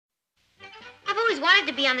wanted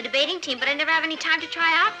to be on the debating team, but I never have any time to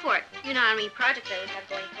try out for it. You know how many projects I always have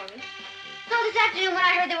going for me. So this afternoon, when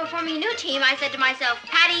I heard they were forming a new team, I said to myself,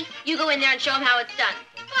 Patty, you go in there and show them how it's done.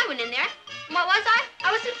 So I went in there. And what was I?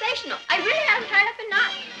 I was sensational. I really had them tied up in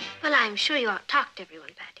knots. Well, I'm sure you ought to talk to everyone,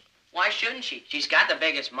 Patty. Why shouldn't she? She's got the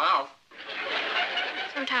biggest mouth.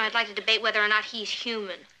 Sometime I'd like to debate whether or not he's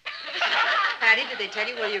human. Patty, did they tell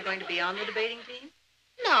you whether you're going to be on the debating team?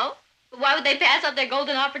 No. But why would they pass up their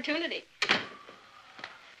golden opportunity?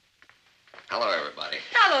 Hello, everybody.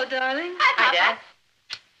 Hello, darling. Hi, Papa. Hi, Dad.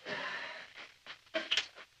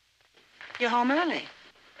 You're home early.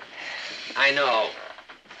 I know.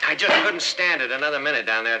 I just couldn't stand it another minute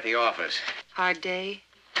down there at the office. Hard day?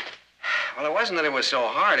 Well, it wasn't that it was so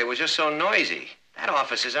hard. It was just so noisy. That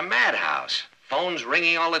office is a madhouse. Phones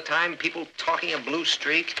ringing all the time, people talking a blue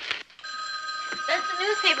streak. That's the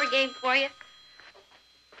newspaper game for you.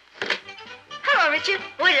 Hello, Richard.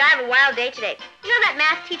 Boy, did I have a wild day today. You know that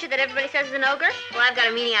math teacher that everybody says is an ogre? Well, I've got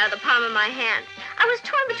a meeting out of the palm of my hand. I was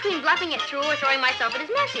torn between bluffing it through or throwing myself at his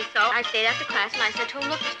mercy, so I stayed after class and I said to him,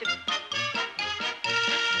 look, Mr.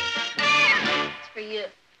 It's for you.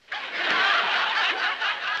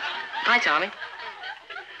 Hi, Tommy.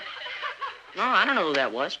 No, I don't know who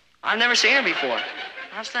that was. I've never seen her before.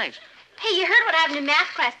 How's things? Hey, you heard what happened in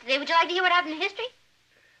math class today. Would you like to hear what happened in history?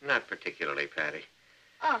 Not particularly, Patty.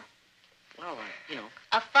 Oh. Well, you know.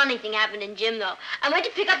 A funny thing happened in gym, though. I went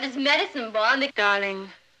to pick up this medicine ball and Darling,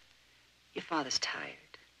 your father's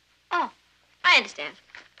tired. Oh, I understand.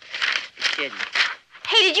 You're kidding.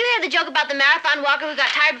 Hey, did you hear the joke about the marathon walker who got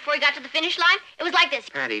tired before he got to the finish line? It was like this.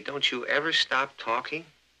 Patty, don't you ever stop talking?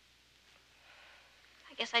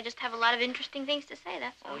 I guess I just have a lot of interesting things to say,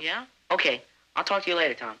 that's all. Oh, yeah? Okay. I'll talk to you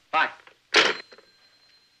later, Tom. Bye. I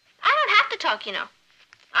don't have to talk, you know.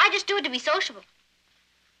 I just do it to be sociable.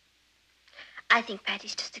 I think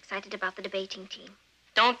Patty's just excited about the debating team.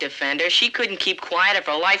 Don't defend her. She couldn't keep quiet if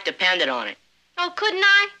her life depended on it. Oh, couldn't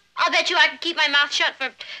I? I'll bet you I could keep my mouth shut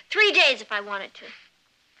for 3 days if I wanted to.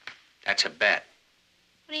 That's a bet.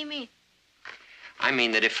 What do you mean? I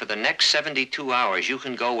mean that if for the next 72 hours you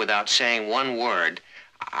can go without saying one word,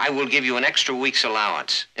 I will give you an extra week's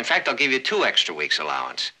allowance. In fact, I'll give you 2 extra weeks'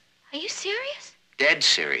 allowance. Are you serious? Dead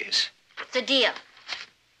serious. It's a deal.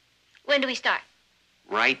 When do we start?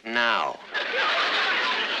 Right now.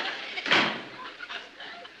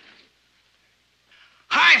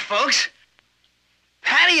 Hi, folks.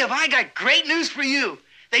 Patty, have I got great news for you.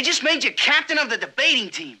 They just made you captain of the debating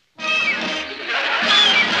team.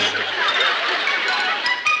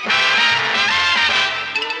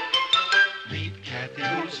 Meet Kathy,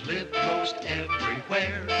 who's lived most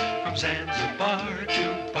everywhere, from Zanzibar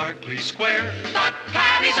to Berkeley Square. But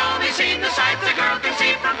Patty's only seen the sights a girl can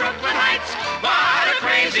see from Brooklyn Heights. What a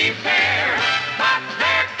crazy pair! But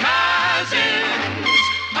they're cousins,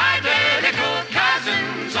 identical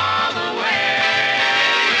cousins all the way.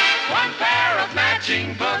 One pair of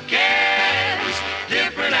matching bookends,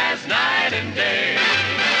 different as night and day.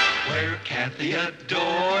 Where Kathy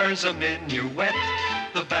adores a minuet,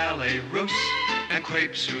 the ballet russe, and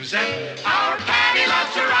crepe Suzette. Our Patty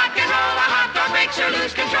loves to rock and roll, a hot dog makes her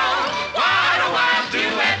lose control. What a wild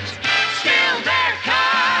duet, still they're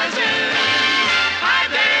cousins,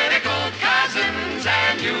 identical cousins,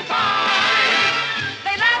 and you find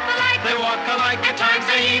they laugh alike, they walk alike, at times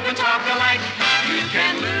they even talk alike. You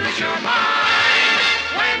can lose your mind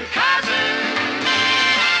when cousins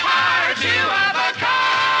are two of a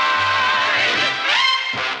kind.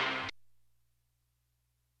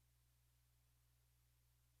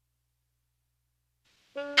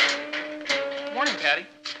 Morning, Patty.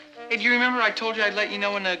 Hey, do you remember I told you I'd let you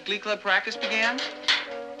know when the Glee Club practice began?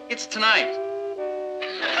 It's tonight.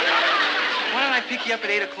 Why don't I pick you up at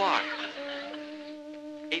 8 o'clock?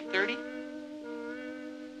 8:30?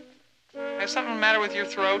 Has something the matter with your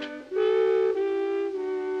throat?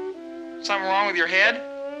 Something wrong with your head?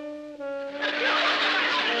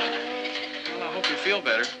 Well, I hope you feel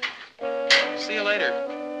better. See you later.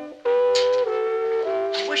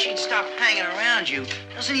 I wish he'd stop hanging around you.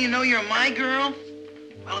 Doesn't he know you're my girl?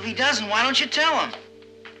 Well, if he doesn't, why don't you tell him?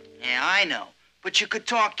 Yeah, I know. But you could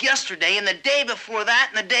talk yesterday and the day before that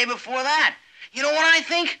and the day before that. You know what I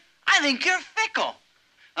think? I think you're fickle.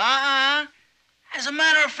 As a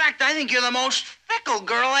matter of fact, I think you're the most fickle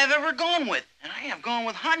girl I've ever gone with. And I have gone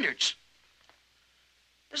with hundreds.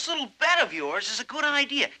 This little bet of yours is a good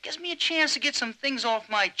idea. Gives me a chance to get some things off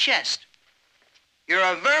my chest. You're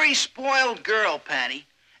a very spoiled girl, Patty.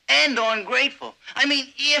 And ungrateful. I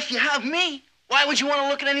mean, if you have me, why would you want to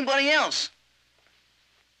look at anybody else?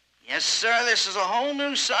 Yes, sir, this is a whole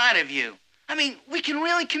new side of you. I mean, we can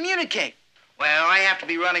really communicate. Well, I have to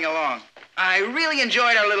be running along. I really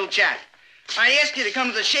enjoyed our little chat. I asked you to come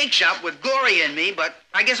to the shake shop with Gloria and me, but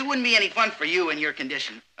I guess it wouldn't be any fun for you in your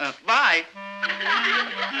condition. Bye.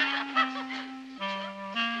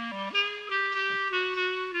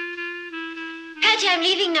 Patty, I'm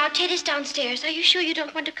leaving now. Ted is downstairs. Are you sure you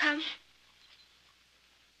don't want to come?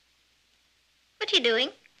 What are you doing?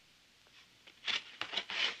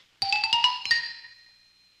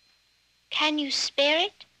 Can you spare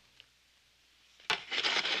it?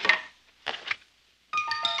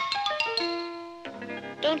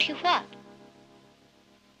 Don't you what?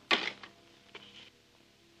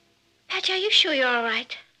 Patty, are you sure you're all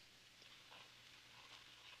right?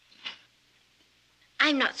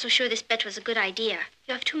 I'm not so sure this bet was a good idea.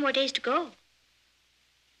 You have 2 more days to go.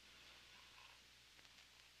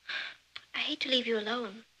 I hate to leave you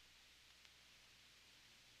alone.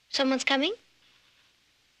 Someone's coming?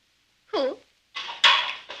 Who?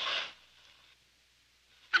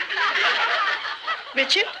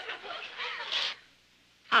 Richard?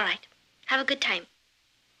 All right. Have a good time.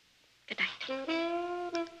 Good night.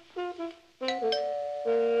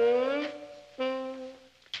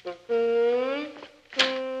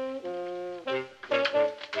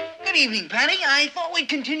 Good evening, Patty. I thought we'd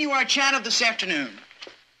continue our chat of this afternoon.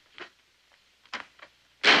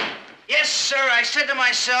 Yes, sir, I said to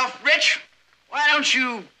myself, Rich, why don't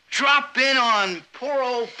you drop in on poor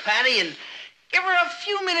old Patty and give her a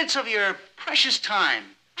few minutes of your precious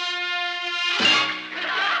time?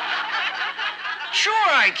 Sure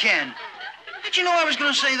I can. Did you know I was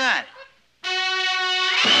going to say that?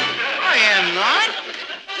 I am not.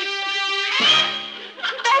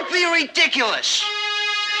 Don't be ridiculous.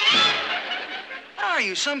 What are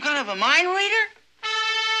you, some kind of a mind reader?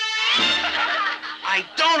 I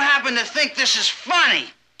don't happen to think this is funny.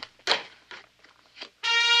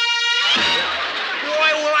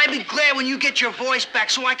 Boy, will I be glad when you get your voice back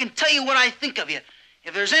so I can tell you what I think of you.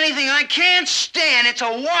 If there's anything I can't stand, it's a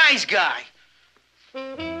wise guy.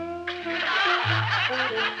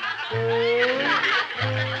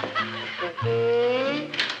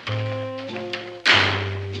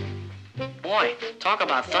 Boy, talk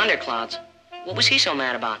about thunderclouds. What was he so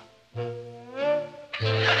mad about?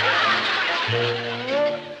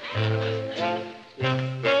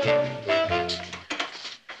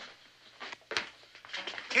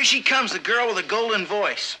 Here she comes, the girl with the golden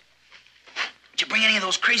voice. Did you bring any of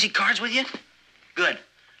those crazy cards with you? Good.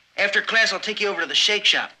 After class, I'll take you over to the shake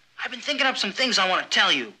shop. I've been thinking up some things I want to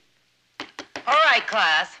tell you. All right,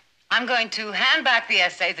 class. I'm going to hand back the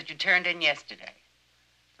essays that you turned in yesterday.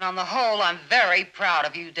 And on the whole, I'm very proud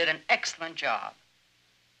of you. You did an excellent job.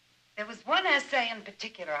 There was one essay in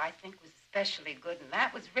particular I think was especially good, and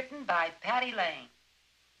that was written by Patty Lane.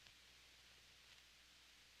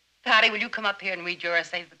 Patty, will you come up here and read your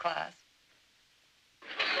essay to the class?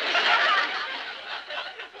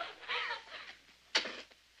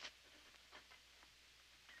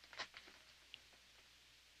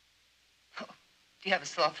 Oh, do you have a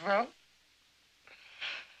sore throat?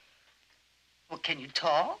 Well, can you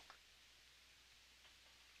talk?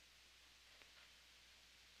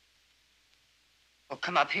 Well,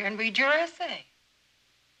 come up here and read your essay.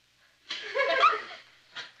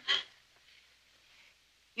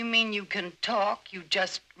 You mean you can talk, you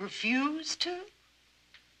just refuse to?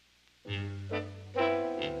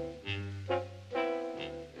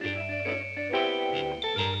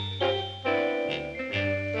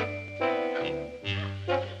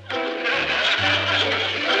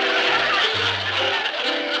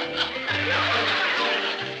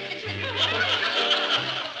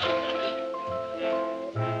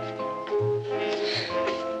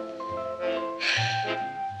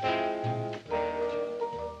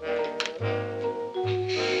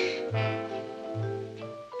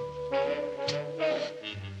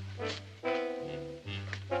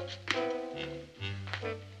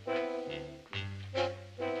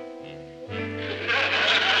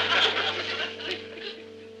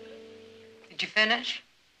 Did you finish?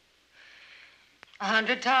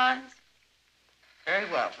 100 times? Very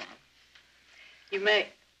well, then.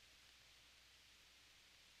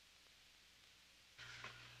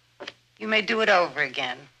 You may do it over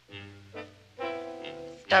again.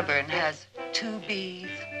 Stubborn has 2 B's.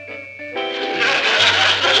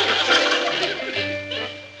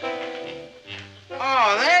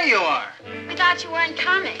 Oh, there you are. We thought you weren't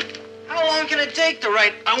coming. How long can it take to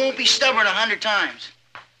write I won't be stubborn 100 times?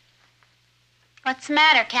 What's the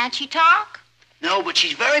matter? Can't she talk? No, but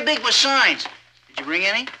she's very big with signs. Did you bring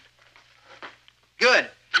any? Good.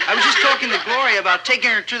 I was just talking to Gloria about taking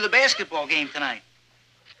her to the basketball game tonight.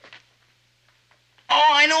 Oh,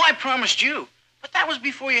 I know I promised you, but that was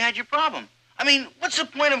before you had your problem. I mean, what's the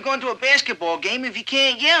point of going to a basketball game if you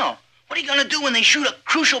can't yell? What are you going to do when they shoot a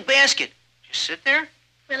crucial basket? Just sit there?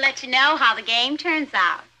 We'll let you know how the game turns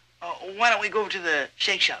out. Why don't we go over to the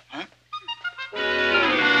shake shop, huh?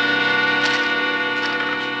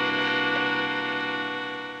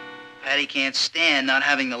 Patty can't stand not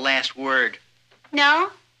having the last word.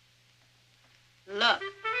 No? Look.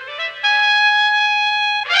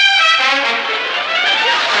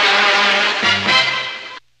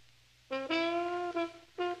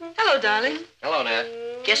 Hello, darling. Hello, Nat.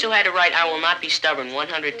 Guess who had to write "I will not be stubborn"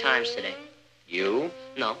 100 times today? You?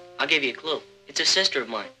 No, I'll give you a clue. It's a sister of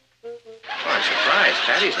mine. Oh, I'm surprised.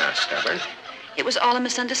 Patty's not stubborn. It was all a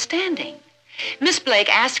misunderstanding. Miss Blake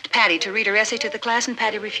asked Patty to read her essay to the class, and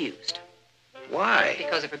Patty refused. Why?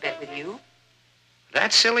 Because of her bet with you.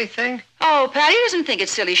 That silly thing? Oh, Patty doesn't think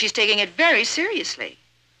it's silly. She's taking it very seriously.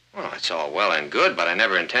 Well, it's all well and good, but I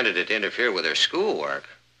never intended it to interfere with her schoolwork.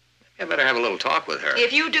 Maybe I better have a little talk with her.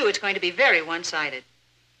 If you do, it's going to be very one-sided.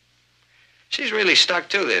 She's really stuck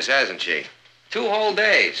to this, hasn't she? 2 whole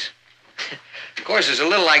days. Of course, it's a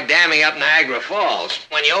little like damming up Niagara Falls.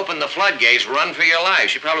 When you open the floodgates, run for your life.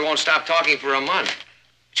 She probably won't stop talking for a month.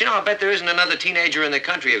 But you know, I bet there isn't another teenager in the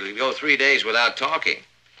country who could go 3 days without talking.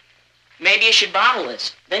 Maybe you should bottle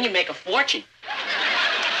this. Then you'd make a fortune.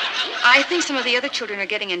 I think some of the other children are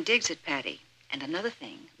getting in digs at Patty. And another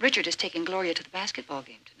thing, Richard is taking Gloria to the basketball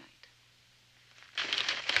game tonight.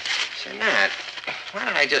 Say, Nat, why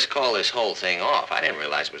don't I just call this whole thing off? I didn't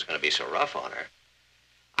realize it was going to be so rough on her.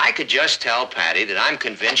 I could just tell Patty that I'm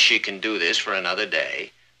convinced she can do this for another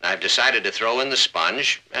day. And I've decided to throw in the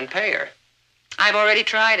sponge and pay her. I've already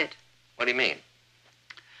tried it. What do you mean?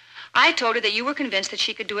 I told her that you were convinced that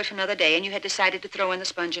she could do it for another day, and you had decided to throw in the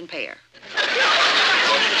sponge and pay her. What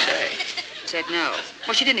did she say? She said no.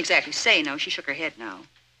 Well, she didn't exactly say no. She shook her head no.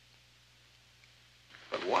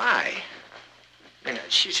 But why? I mean,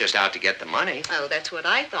 she's just out to get the money. Oh, that's what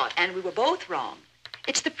I thought, and we were both wrong.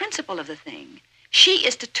 It's the principle of the thing. She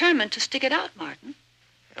is determined to stick it out, Martin.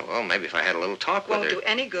 Yeah, well, maybe if I had a little talk with her. Won't do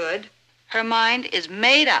any good. Her mind is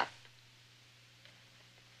made up.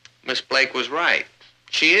 Miss Blake was right.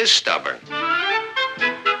 She is stubborn.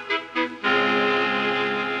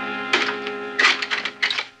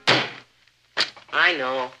 I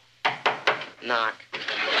know. Knock.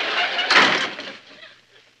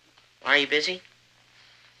 Are you busy?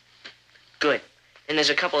 Good. And there's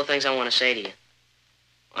a couple of things I want to say to you.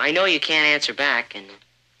 I know you can't answer back, and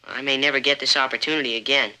I may never get this opportunity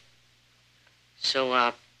again. So,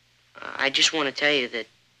 I just want to tell you that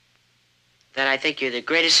I think you're the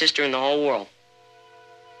greatest sister in the whole world.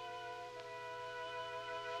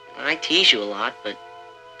 I tease you a lot, but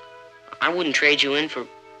I wouldn't trade you in for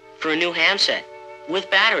a new handset with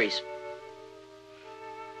batteries.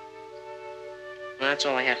 Well, that's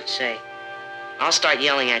all I have to say. I'll start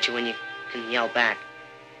yelling at you when you can yell back.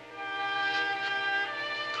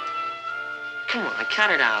 Come on,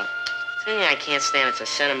 cut it out. The thing I can't stand is a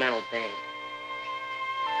sentimental thing.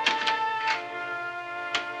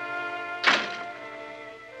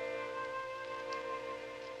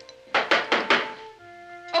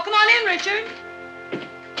 Oh, come on in, Richard.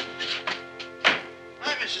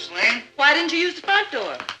 Hi, Mrs. Lane. Why didn't you use the front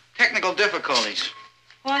door? Technical difficulties.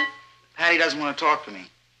 What? Patty doesn't want to talk to me.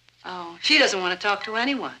 Oh, she doesn't want to talk to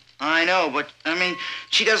anyone. I know, but, I mean,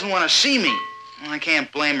 she doesn't want to see me. Well, I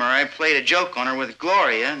can't blame her. I played a joke on her with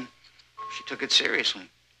Gloria, and she took it seriously.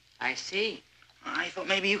 I see. I thought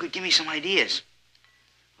maybe you could give me some ideas.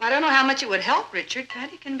 I don't know how much it would help, Richard.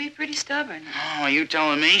 Patty can be pretty stubborn. Oh, are you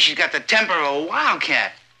telling me? She's got the temper of a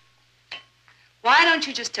wildcat. Why don't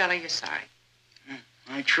you just tell her you're sorry?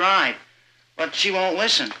 I tried, but she won't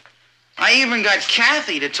listen. I even got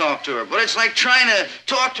Kathy to talk to her, but it's like trying to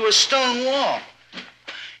talk to a stone wall.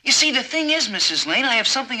 You see, the thing is, Mrs. Lane, I have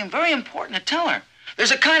something very important to tell her. There's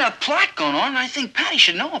a kind of plot going on, and I think Patty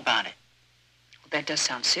should know about it. Well, that does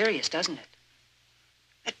sound serious, doesn't it?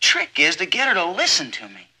 The trick is to get her to listen to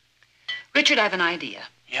me. Richard, I have an idea.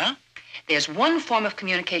 Yeah? There's one form of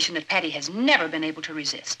communication that Patty has never been able to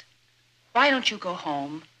resist. Why don't you go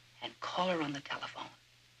home and call her on the telephone?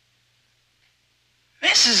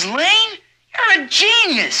 Mrs. Lane, you're a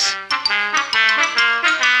genius.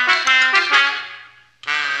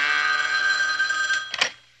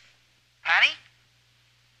 Patty?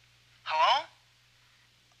 Hello?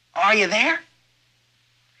 Are you there?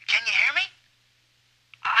 Can you hear me?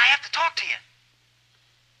 I have to talk to you.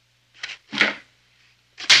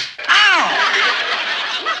 Ow!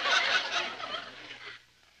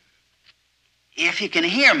 If you can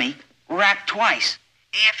hear me, rap twice.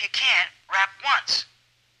 If you can't, rap once.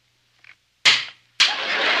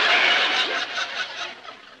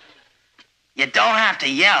 You don't have to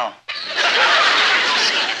yell.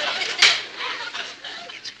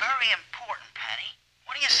 It's very important, Patty.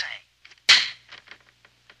 What do you say?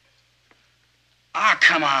 Oh,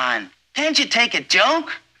 come on. Can't you take a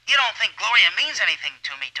joke? You don't think Gloria means anything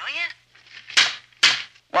to me, do you?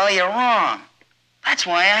 Well, you're wrong. That's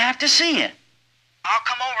why I have to see you. I'll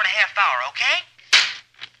come over in a half hour, okay?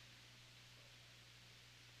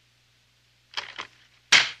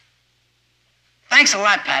 Thanks a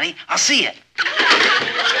lot, Patty. I'll see you.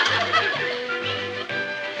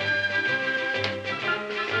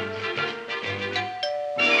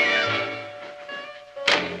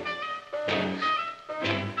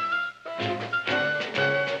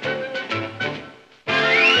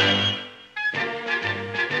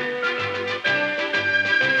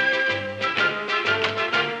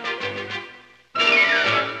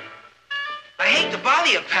 I hate to bother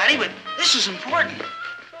you, Patty, but this is important.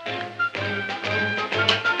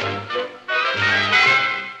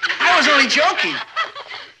 I was only joking.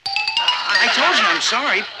 I told you I'm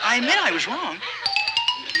sorry. I admit I was wrong.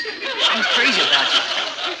 I'm crazy about you.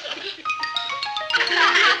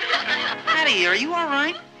 Patty, are you all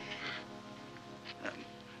right?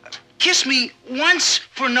 Kiss me once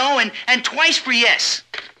for no and twice for yes.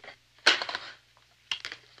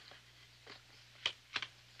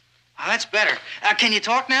 Oh, that's better. Can you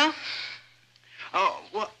talk now? Oh,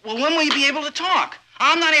 well, when will you be able to talk?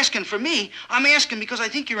 I'm not asking for me. I'm asking because I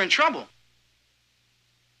think you're in trouble.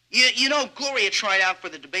 You know, Gloria tried out for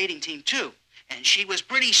the debating team, too. And she was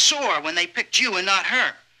pretty sore when they picked you and not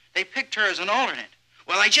her. They picked her as an alternate.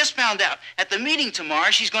 Well, I just found out at the meeting tomorrow,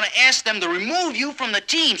 she's going to ask them to remove you from the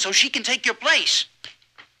team so she can take your place.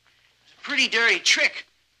 It's a pretty dirty trick.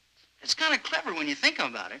 It's kind of clever when you think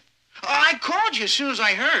about it. Oh, I called you as soon as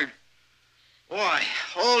I heard. Boy,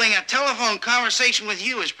 holding a telephone conversation with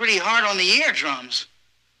you is pretty hard on the eardrums.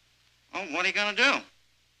 Well, what are you going to do?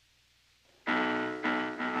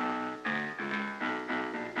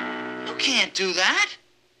 You can't do that.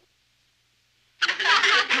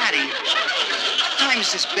 Patty, what time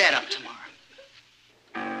is this bed up tomorrow?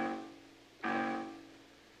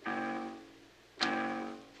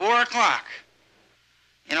 4 o'clock.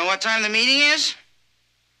 You know what time the meeting is?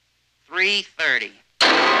 3:30.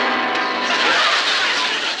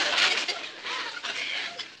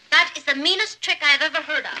 That is the meanest trick I have ever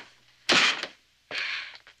heard of.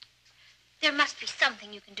 There must be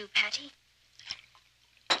something you can do, Patty.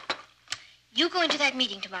 You go into that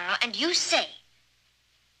meeting tomorrow and you say.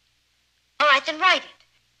 All right, then write it.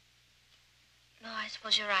 No, I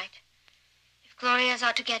suppose you're right. If Gloria's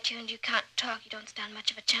out to get you and you can't talk, you don't stand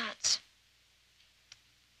much of a chance.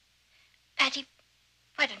 Patty,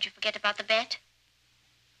 why don't you forget about the bet?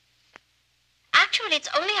 Actually, it's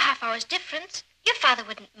only a half-hour's difference. Your father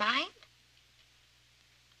wouldn't mind.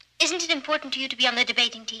 Isn't it important to you to be on the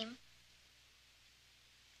debating team?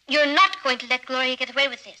 You're not going to let Gloria get away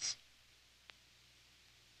with this.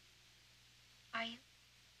 Are you?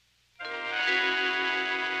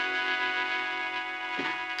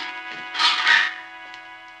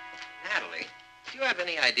 Natalie, do you have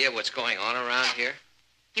any idea what's going on around here?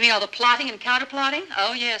 You mean all the plotting and counterplotting?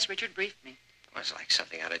 Oh, yes, Richard briefed me. It was like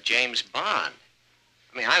something out of James Bond.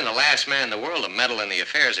 I mean, I'm the last man in the world to meddle in the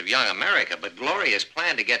affairs of young America, but Gloria's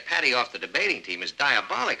plan to get Patty off the debating team is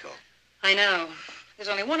diabolical. I know. There's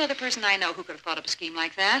only one other person I know who could have thought of a scheme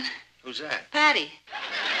like that. Who's that? Patty.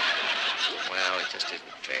 Well, it just isn't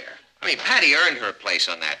fair. I mean, Patty earned her place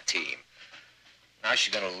on that team. Now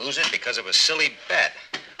she's going to lose it because of a silly bet.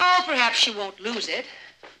 Oh, perhaps she won't lose it.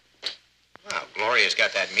 Well, Gloria's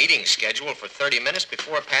got that meeting scheduled for 30 minutes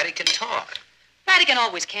before Patty can talk. Patty can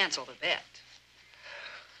always cancel the bet.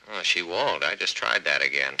 Oh, she won't. I just tried that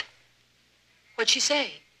again. What'd she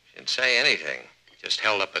say? She didn't say anything. Just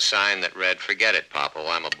held up a sign that read, "Forget it, Popo.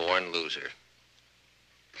 I'm a born loser."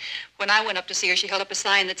 When I went up to see her, she held up a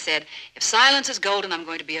sign that said, "If silence is golden, I'm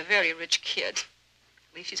going to be a very rich kid."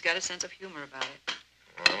 At least she's got a sense of humor about it.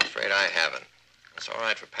 Well, I'm afraid I haven't. It's all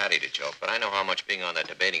right for Patty to joke, but I know how much being on that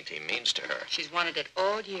debating team means to her. She's wanted it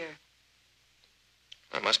all year.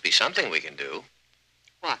 There must be something we can do.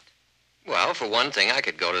 What? Well, for one thing, I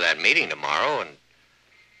could go to that meeting tomorrow and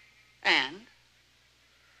And?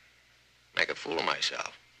 make a fool of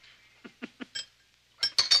myself.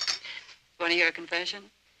 Want to hear a confession?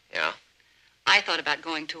 Yeah? I thought about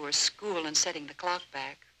going to her school and setting the clock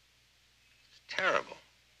back. It's terrible.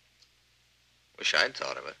 Wish I'd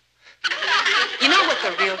thought of it. You know what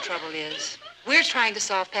the real trouble is? We're trying to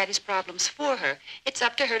solve Patty's problems for her. It's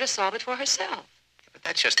up to her to solve it for herself. But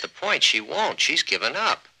that's just the point. She won't. She's given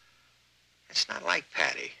up. It's not like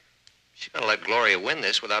Patty. She's going to let Gloria win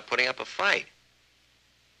this without putting up a fight.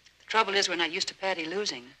 The Trouble is, we're not used to Patty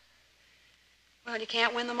losing. Well, you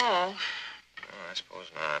can't win them all. No, I suppose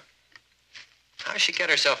not. How does she get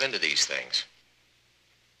herself into these things?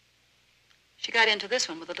 She got into this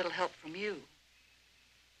one with a little help from you.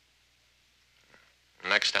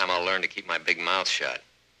 Next time I'll learn to keep my big mouth shut.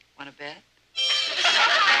 Want to bet?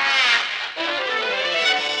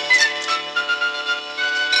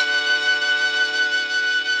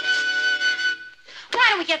 Why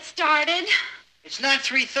don't we get started? It's not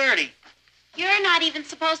 3:30. You're not even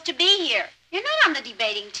supposed to be here. You're not on the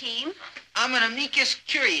debating team. I'm an amicus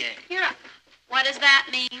curiae. What does that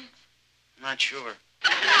mean? I'm not sure.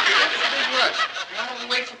 Big rush. Why don't we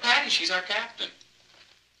wait for Patty? She's our captain.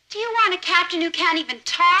 Do you want a captain who can't even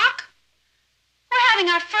talk? We're having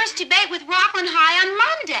our first debate with Rockland High on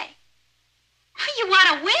Monday. You want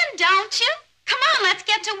to win, don't you? Come on, let's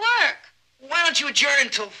get to work. Why don't you adjourn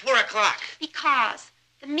until 4 o'clock? Because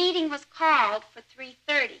the meeting was called for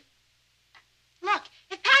 3:30. Look,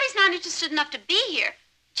 if Patty's not interested enough to be here,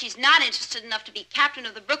 she's not interested enough to be captain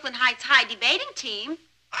of the Brooklyn Heights High debating team.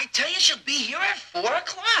 I tell you, she'll be here at 4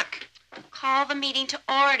 o'clock. Call the meeting to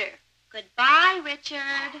order. Goodbye,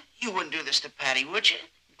 Richard. You wouldn't do this to Patty, would you?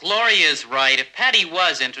 Gloria's right. If Patty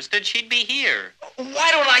was interested, she'd be here.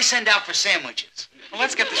 Why don't I send out for sandwiches? Well,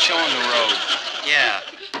 let's get the show on the road. Yeah.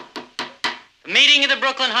 The meeting of the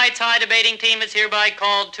Brooklyn Heights High debating team is hereby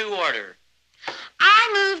called to order. I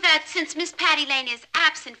move that since Miss Patty Lane is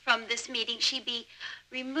absent from this meeting, she be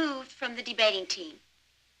removed from the debating team.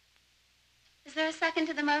 Is there a second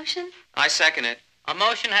to the motion? I second it. A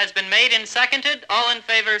motion has been made and seconded. All in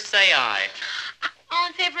favor, say aye. All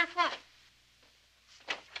in favor of what?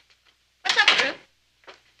 What's up, Drew?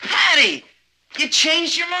 Patty, you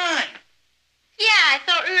changed your mind. Yeah, I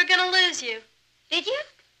thought we were going to lose you. Did you?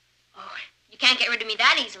 Oh, you can't get rid of me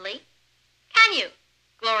that easily. Can you,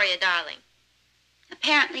 Gloria, darling?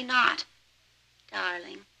 Apparently not,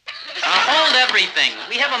 darling. Hold everything.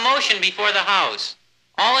 We have a motion before the House.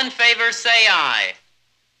 All in favor, say aye.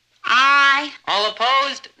 Aye. All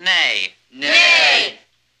opposed, nay. Nay.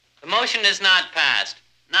 The motion is not passed.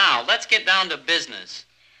 Now, let's get down to business.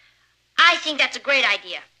 I think that's a great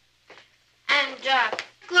idea. And,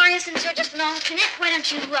 Gloria, since you're just an alternate, why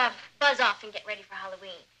don't you, buzz off and get ready for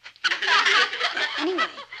Halloween? Anyway,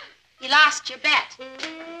 you lost your bet.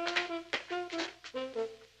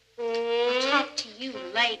 I'll talk to you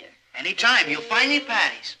later. Anytime, you'll find me at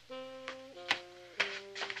Patty's.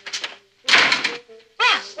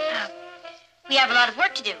 Well, we have a lot of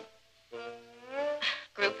work to do.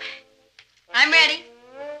 Group, I'm ready.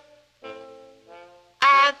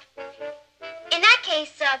 In that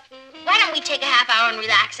case, why don't we take a half hour and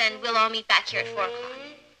relax, and we'll all meet back here at 4 o'clock.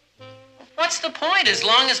 What's the point as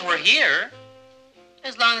long as we're here?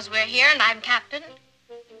 As long as we're here and I'm captain,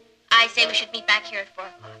 I say we should meet back here at 4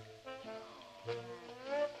 o'clock.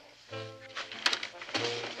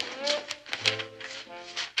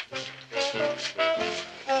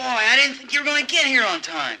 Boy, I didn't think you were going to get here on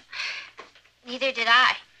time. Neither did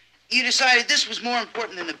I. You decided this was more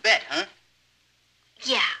important than the bet, huh?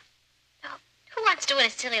 Yeah. Well, who wants to win a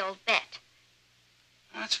silly old bet?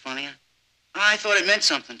 Well, that's funny. I thought it meant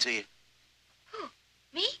something to you. Who?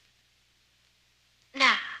 Me?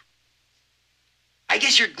 Nah. I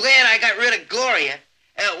guess you're glad I got rid of Gloria.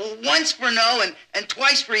 Once for no and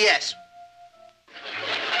twice for yes.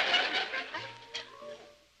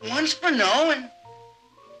 Once for no and...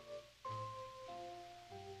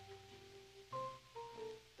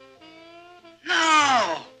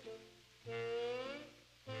 No!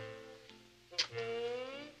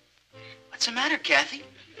 What's the matter, Kathy?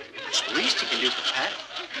 That's the least you can do for Pat.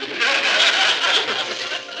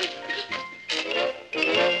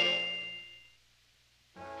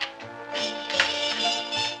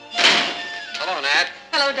 Hello, Nat.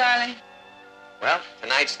 Hello, darling. Well,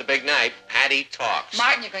 tonight's the big night. Patty talks.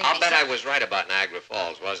 Martin, you're going to I'll be bet so- I was right about Niagara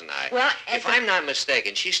Falls, wasn't I? Well, if I'm not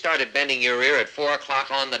mistaken, she started bending your ear at 4 o'clock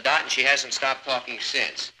on the dot, and she hasn't stopped talking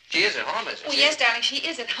since. She is at home, isn't Oh, she? yes, darling, she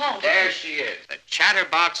is at home. There she is, the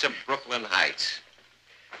Chatterbox of Brooklyn Heights.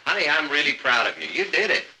 Honey, I'm really proud of you. You did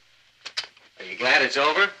it. Are you glad it's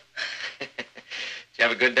over? Did you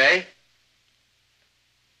have a good day?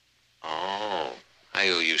 Oh, I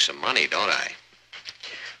owe you some money, don't I?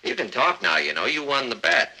 You can talk now, you know. You won the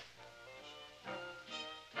bet.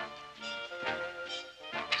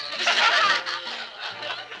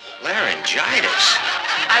 Laryngitis.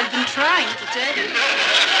 I've been trying to tell you.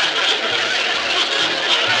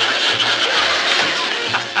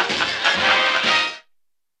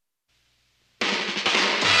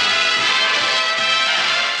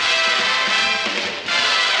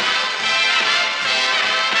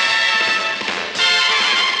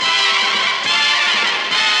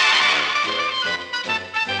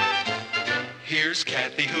 Here's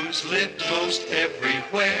Kathy, who's lived most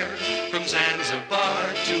everywhere, from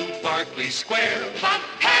Zanzibar to Berkeley Square. But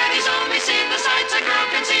Patty's only seen the sights a girl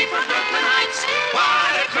can see from Brooklyn Heights.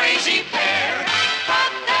 What a crazy pair,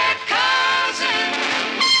 but they're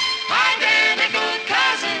cousins, identical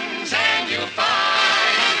cousins, and you'll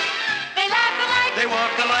find they laugh alike, They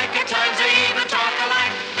walk alike at times.